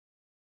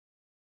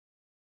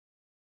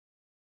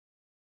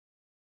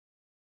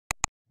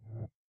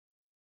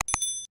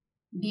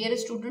Dear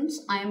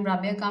students, I am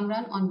Rabia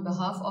Kamran on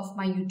behalf of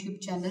my YouTube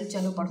channel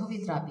Chalo Parho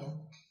with Rabia.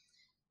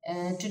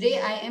 Today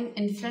I am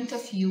in front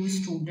of you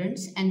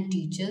students and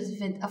teachers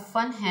with a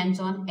fun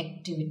hands-on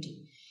activity.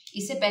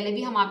 इससे पहले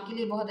भी हम आपके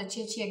लिए बहुत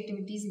अच्छी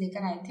activities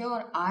लेकर आए थे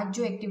और आज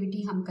जो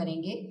एक्टिविटी हम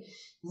करेंगे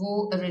वो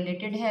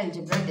रिलेटेड है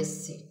अलजेब्रा डिस्क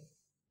से.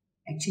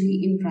 Actually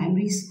in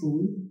primary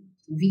school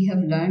we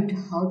have learned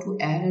how to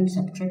add and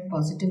subtract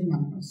positive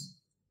numbers.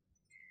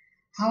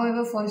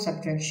 However, for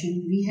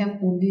subtraction, we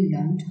have only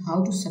learned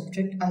how to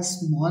subtract a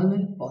smaller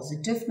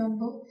positive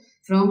number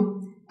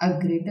from a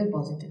greater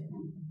positive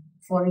number.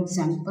 For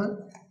example,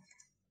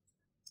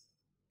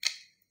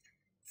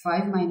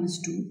 5 minus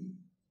 2,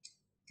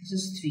 this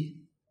is 3.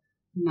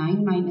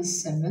 9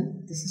 minus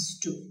 7, this is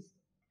 2.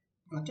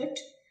 Got it?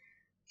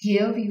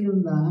 Here we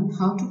will learn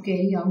how to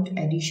carry out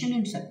addition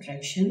and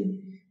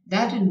subtraction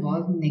that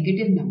involve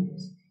negative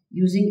numbers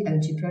using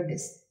algebra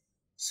disc.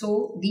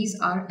 So these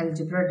are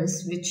algebra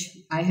discs which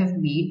I have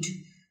made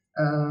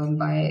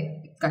by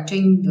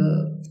cutting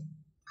the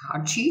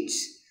hard sheets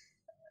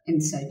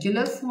in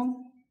circular form.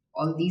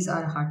 All these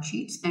are hard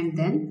sheets and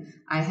then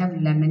I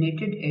have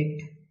laminated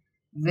it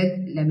with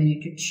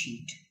laminated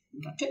sheet.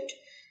 Got it?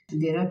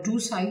 There are two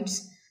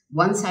sides.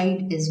 One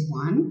side is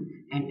 1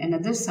 and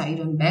another side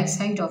on back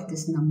side of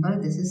this number,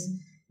 this is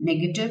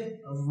negative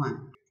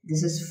 1.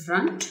 This is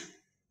front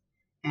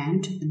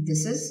and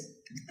this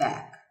is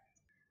back.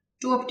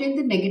 To obtain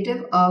the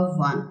negative of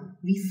 1,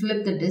 we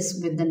flip the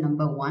disc with the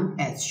number 1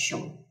 as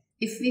shown.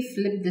 If we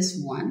flip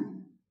this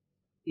 1,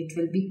 it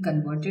will be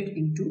converted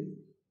into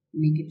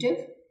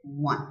negative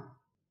 1.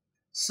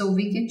 So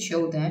we can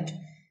show that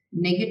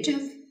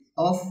negative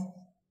of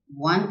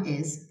 1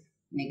 is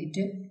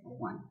negative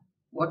 1.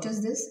 What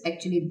is this?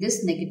 Actually,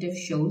 this negative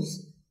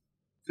shows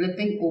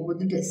flipping over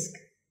the disc.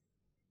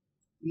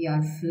 We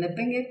are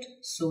flipping it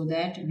so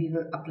that we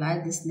will apply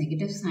this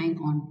negative sign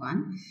on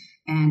 1,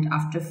 and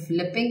after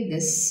flipping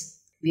this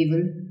we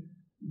will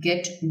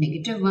get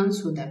negative 1,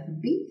 so that would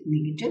be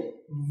negative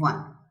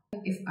 1.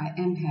 If I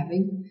am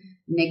having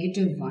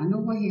negative 1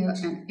 over here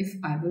and if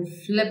I will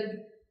flip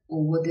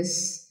over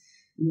this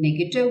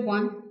negative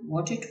 1,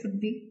 what it would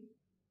be?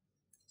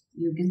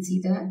 You can see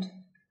that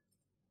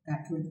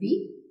would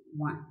be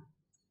 1.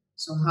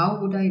 So how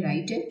would I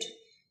write it?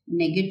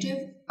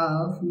 Negative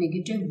of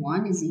negative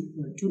 1 is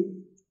equal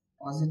to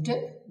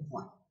positive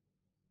 1.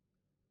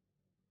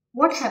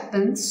 What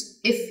happens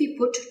if we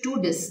put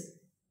two discs,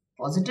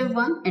 positive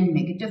 1 and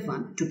negative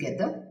 1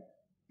 together?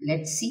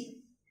 Let's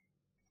see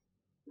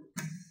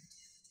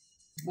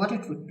what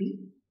it would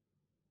be.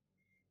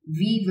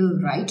 We will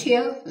write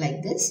here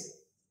like this: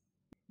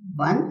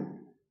 1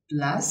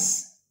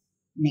 plus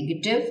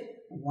negative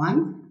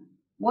 1.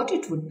 What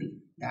it would be?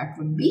 That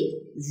would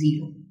be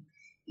 0.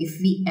 If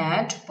we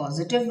add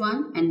positive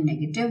 1 and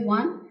negative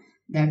 1,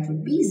 that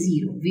would be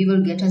 0. We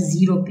will get a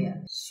 0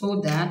 pair.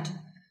 So that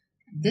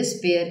this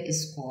pair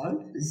is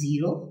called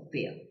 0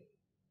 pair.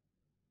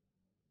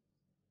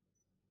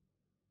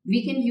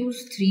 We can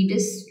use 3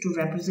 discs to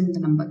represent the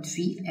number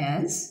 3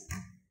 as,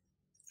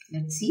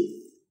 let's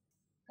see,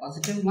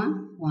 positive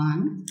 1,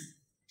 1,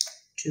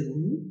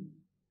 2,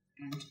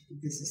 and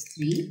this is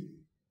 3.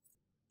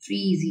 3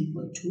 is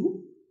equal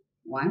to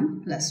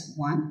 1 plus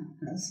 1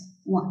 plus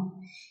 1.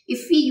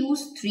 If we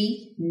use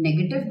 3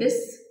 negative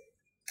discs,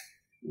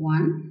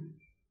 1,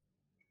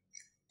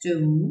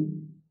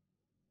 2,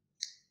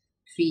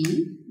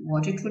 3,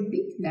 what it would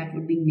be? That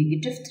would be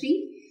negative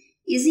 3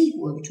 is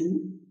equal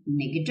to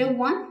negative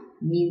 1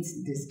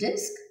 means this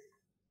disc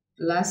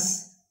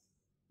plus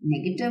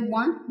negative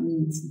 1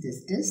 means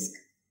this disc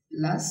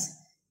plus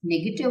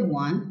negative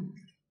 1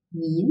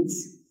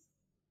 means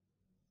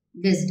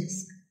this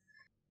disc.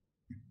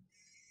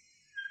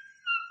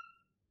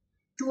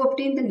 To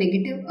obtain the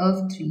negative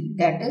of 3,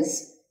 that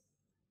is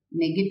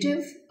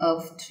negative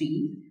of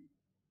 3,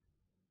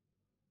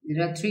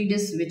 there are 3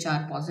 discs which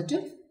are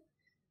positive,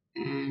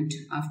 and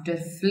after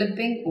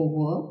flipping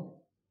over,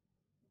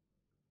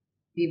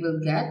 we will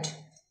get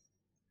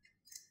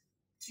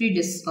 3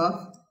 discs of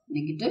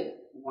negative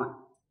 1,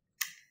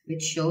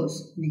 which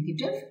shows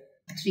negative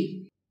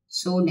 3.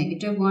 So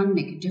negative 1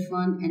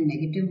 and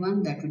negative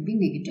 1, that would be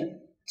negative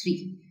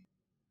 3.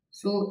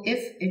 So if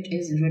it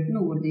is written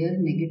over there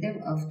negative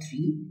of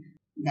 3,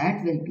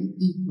 that will be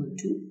equal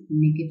to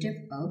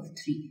negative of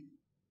 3.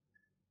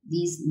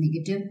 These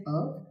negative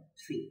of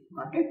 3.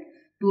 Got it?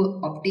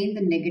 To obtain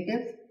the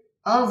negative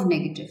of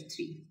negative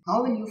 3.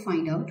 How will you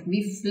find out?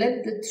 We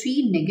flip the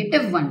 3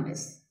 negative 1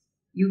 discs.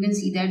 You can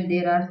see that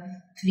there are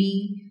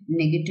 3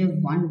 negative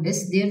 1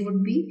 discs there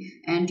would be,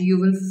 and you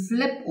will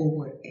flip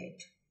over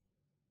it.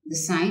 The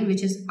sign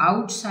which is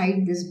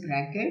outside this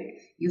bracket,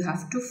 you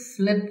have to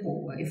flip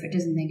over. If it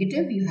is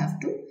negative, you have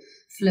to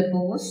flip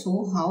over.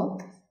 So how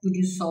would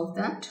you solve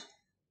that?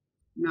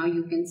 Now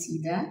you can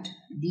see that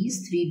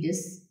these 3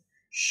 discs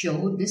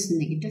show this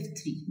negative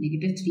 3.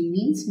 Negative 3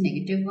 means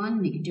negative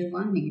 1, negative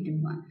 1,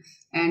 negative 1.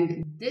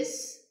 And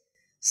this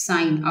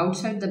sign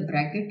outside the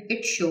bracket,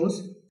 it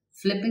shows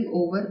flipping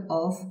over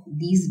of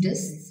these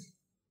discs.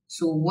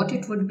 So what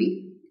it would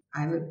be?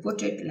 I will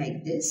put it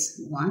like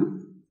this.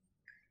 1,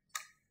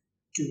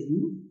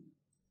 2,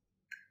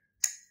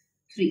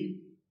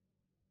 3.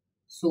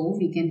 So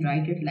we can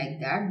write it like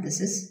that. This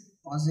is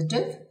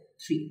positive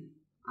 3.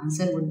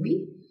 Answer would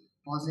be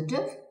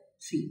positive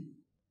 3.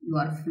 You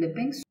are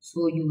flipping,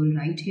 so you will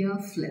write here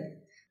flip.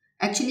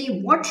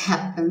 Actually, what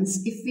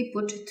happens if we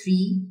put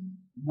 3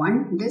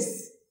 1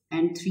 this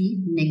and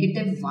 3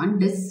 negative 1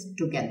 this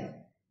together?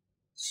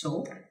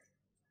 So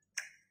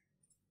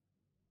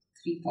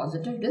 3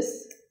 positive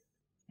this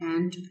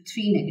and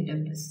 3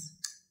 negative this.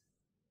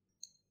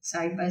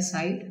 Side by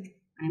side,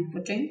 I am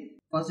putting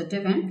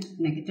positive and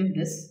negative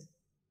this.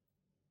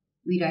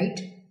 We write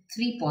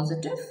 3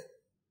 positive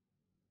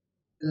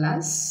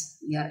plus,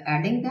 we are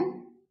adding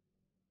them,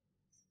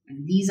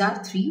 and these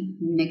are 3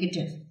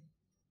 negative.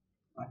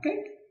 Got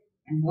it?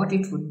 And what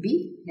it would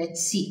be,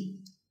 let's see.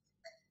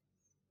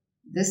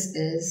 This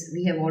is,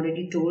 we have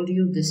already told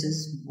you, this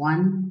is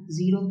 1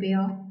 0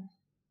 pair,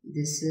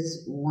 this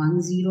is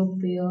 1 0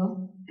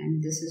 pair,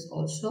 and this is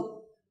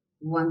also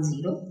 1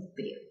 0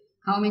 pair.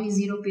 How many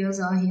 0 pairs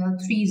are here?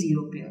 3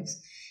 0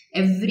 pairs.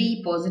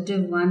 Every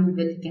positive 1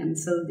 will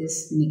cancel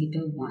this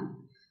negative 1.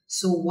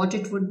 So what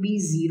it would be?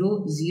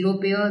 0, 0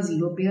 pair,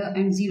 0 pair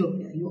and 0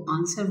 pair. Your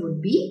answer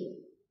would be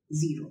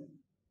 0.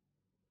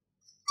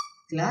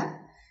 Clear?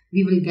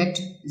 We will get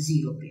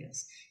 0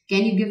 pairs.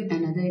 Can you give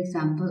another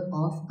example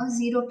of a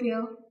 0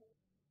 pair?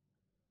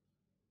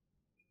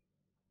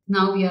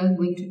 Now we are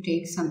going to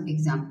take some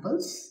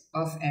examples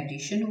of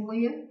addition over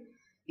here.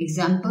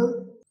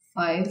 Example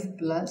 5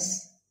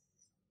 plus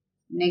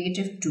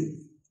negative 2.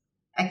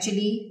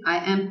 Actually, I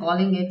am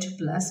calling it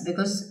plus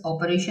because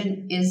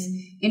operation is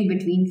in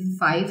between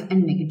 5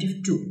 and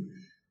negative 2.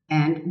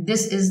 And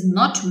this is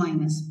not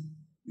minus.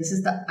 This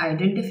is the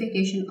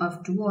identification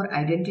of 2 or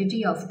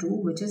identity of 2,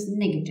 which is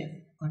negative.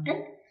 Got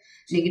it?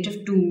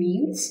 Negative 2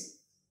 means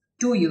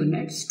 2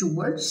 units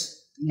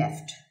towards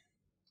left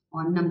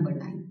on number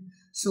line.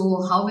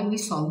 So how will we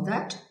solve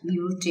that? We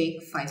will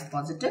take 5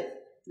 positive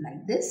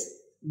like this.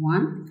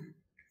 1,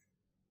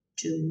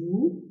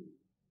 2,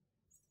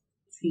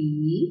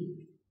 3,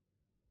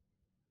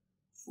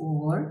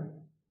 4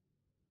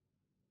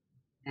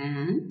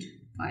 and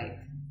 5.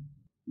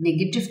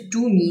 Negative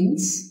 2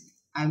 means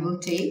I will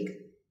take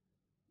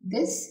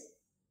this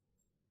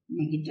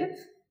negative,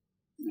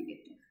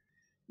 negative.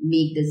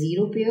 Make the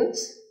 0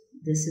 pairs.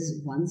 This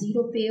is 1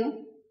 0 pair.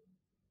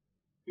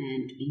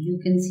 And you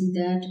can see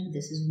that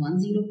this is 1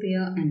 0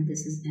 pair and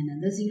this is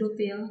another 0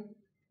 pair.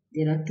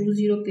 There are 2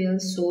 0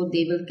 pairs, so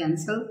they will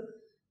cancel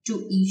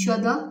to each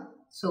other.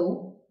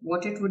 So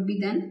what it would be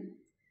then?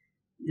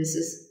 This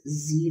is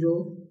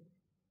 0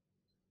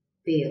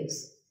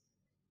 pairs.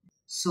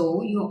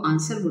 So your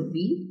answer would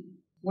be,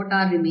 what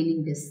are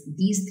remaining discs?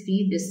 These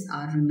 3 discs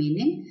are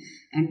remaining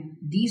and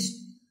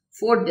these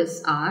 4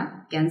 discs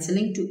are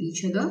cancelling to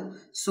each other.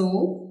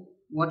 So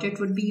what it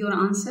would be your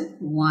answer?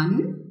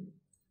 1,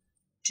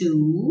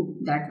 2,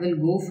 that will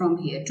go from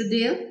here to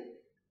there.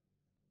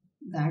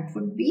 That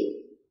would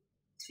be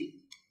 3.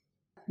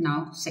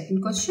 Now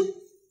second question.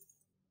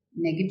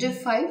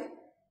 Negative 5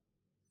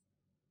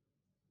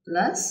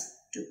 plus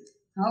 2.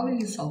 How will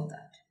you solve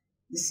that?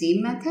 The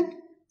same method.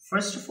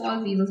 First of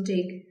all, we will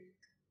take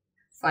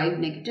 5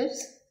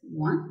 negatives.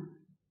 1,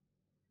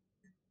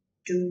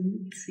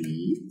 2,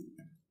 3.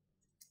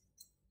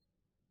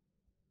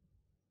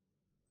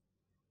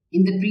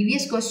 In the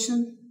previous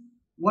question,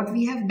 what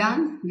we have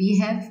done? We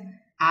have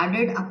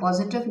added a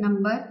positive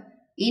number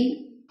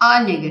in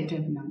a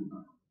negative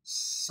number.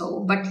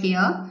 So, but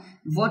here,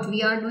 what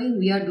we are doing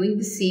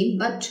the same,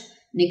 but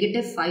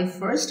negative 5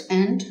 first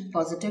and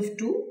positive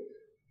 2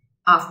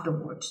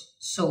 afterwards.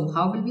 So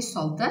how will we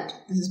solve that?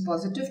 This is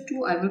positive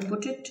 2. I will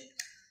put it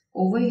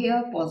over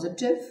here,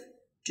 positive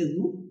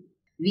 2.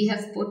 We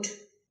have put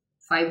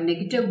 5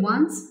 negative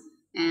ones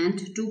and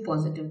 2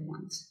 positive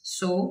ones.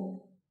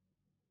 So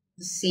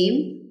the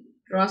same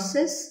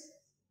process,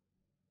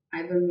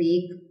 I will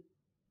make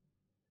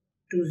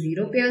 2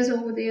 0 pairs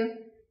over there.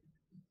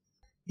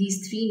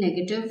 These 3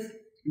 negative,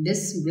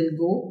 this will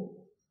go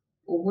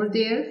over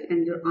there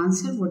and your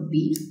answer would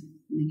be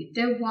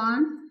negative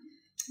 1,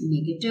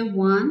 negative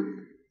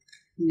 1,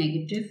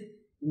 negative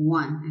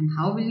 1. And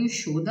how will you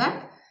show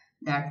that?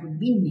 That would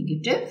be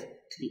negative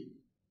 3.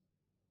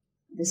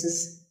 This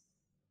is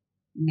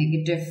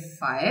negative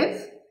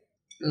 5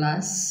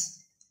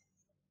 plus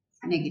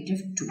negative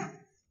 2.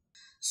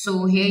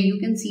 So here you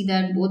can see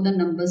that both the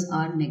numbers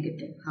are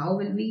negative. How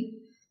will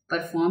we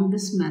perform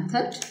this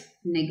method?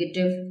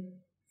 Negative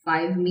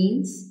 5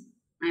 means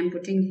I am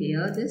putting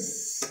here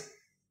this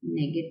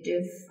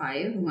negative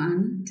 5,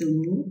 1,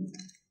 2,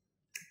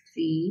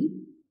 3,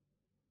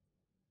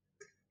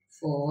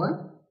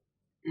 4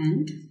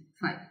 and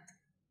 5.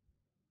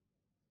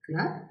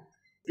 Clear?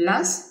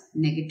 Plus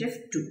negative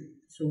 2.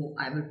 So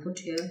I will put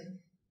here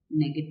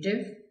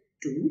negative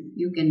 2.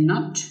 You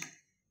cannot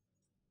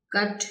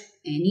cut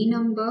any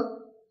number.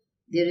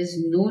 There is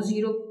no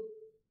 0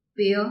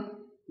 pair.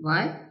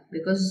 Why?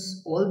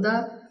 Because all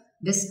the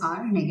discs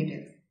are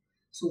negative.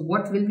 So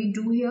what will we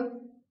do here?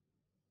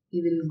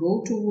 we will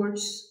go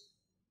towards,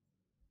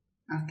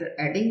 after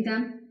adding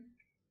them,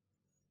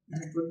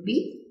 that would be,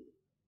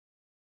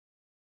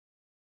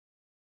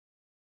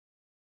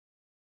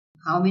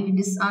 how many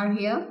discs are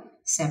here?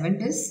 7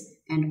 discs,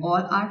 and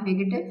all are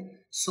negative.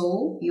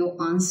 So your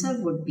answer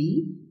would be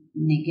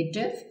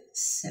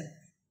 -7.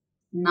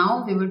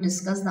 Now we will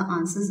discuss the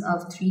answers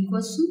of 3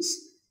 questions.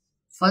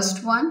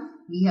 First one,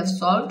 we have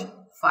solved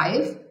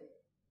 5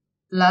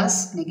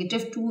 plus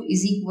 -2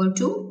 is equal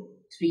to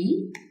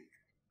 3,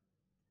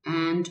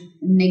 and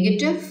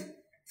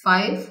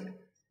 -5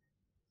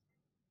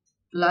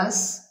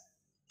 plus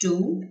 2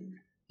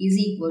 is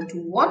equal to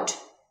what?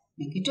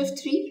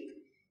 -3.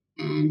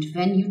 And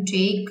when you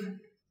take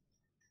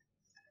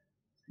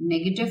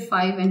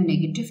 -5 and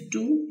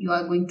 -2, you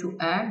are going to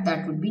add,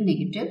 that would be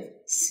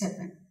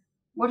 -7.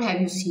 What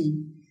have you seen?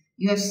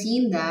 You have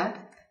seen that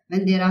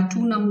when there are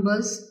two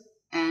numbers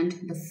and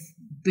the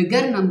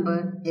bigger number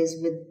is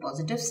with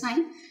positive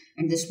sign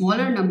and the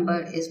smaller number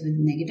is with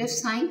negative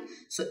sign.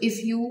 So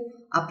if you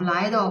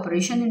apply the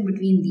operation in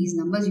between these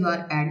numbers, you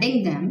are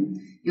adding them,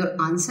 your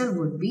answer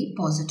would be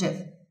positive.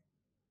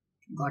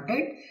 Got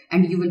it?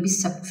 And you will be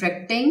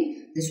subtracting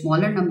the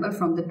smaller number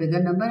from the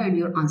bigger number and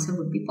your answer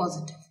would be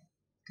positive.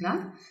 Clear?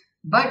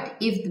 But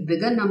if the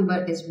bigger number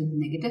is with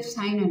negative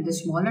sign and the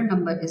smaller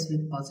number is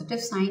with positive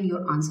sign,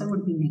 your answer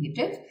would be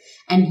negative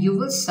and you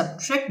will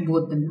subtract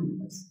both the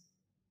numbers.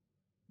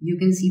 You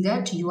can see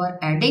that you are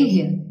adding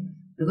here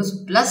because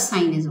plus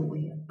sign is over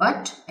here.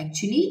 But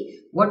actually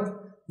what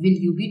will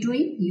you be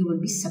doing? You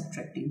will be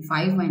subtracting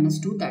 5 minus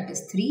 2, that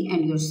is 3,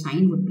 and your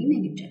sign would be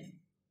negative.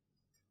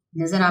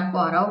 नजर आपको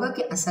आ रहा होगा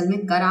कि असल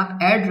में कर आप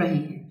add रहे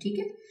हैं, ठीक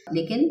है,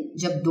 लेकिन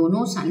जब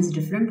दोनों साइंस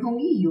डिफरेंट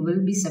होंगी you will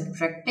be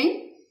subtracting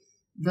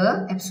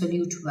the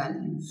absolute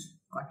values.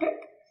 Got it?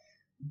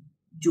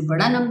 जो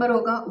बड़ा नंबर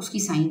होगा उसकी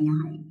साइन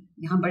यहाँ आएगी.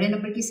 यहाँ बड़े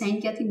नंबर की साइन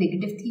क्या थी?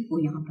 नेगेटिव थी, वो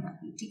यहाँ पर आ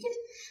गई. ठीक है.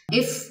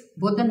 If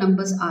both the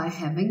numbers are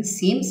having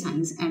same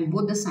science and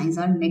both the science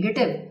are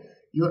negative,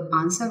 your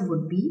answer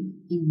would be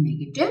in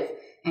negative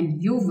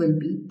and you will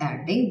be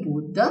adding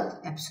both the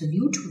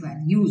absolute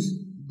values.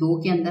 2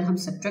 के अंदर हम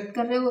सब्ट्रैक्ट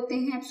कर रहे होते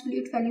हैं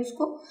एब्सोल्यूट वैल्यूज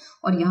को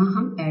और यहाँ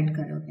हम ऐड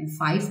कर रहे होते हैं.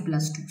 5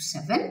 plus 2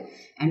 7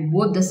 and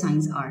both the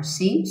signs are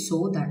same,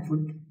 so that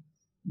would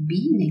be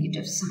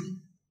negative sign.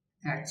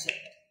 That's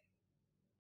it.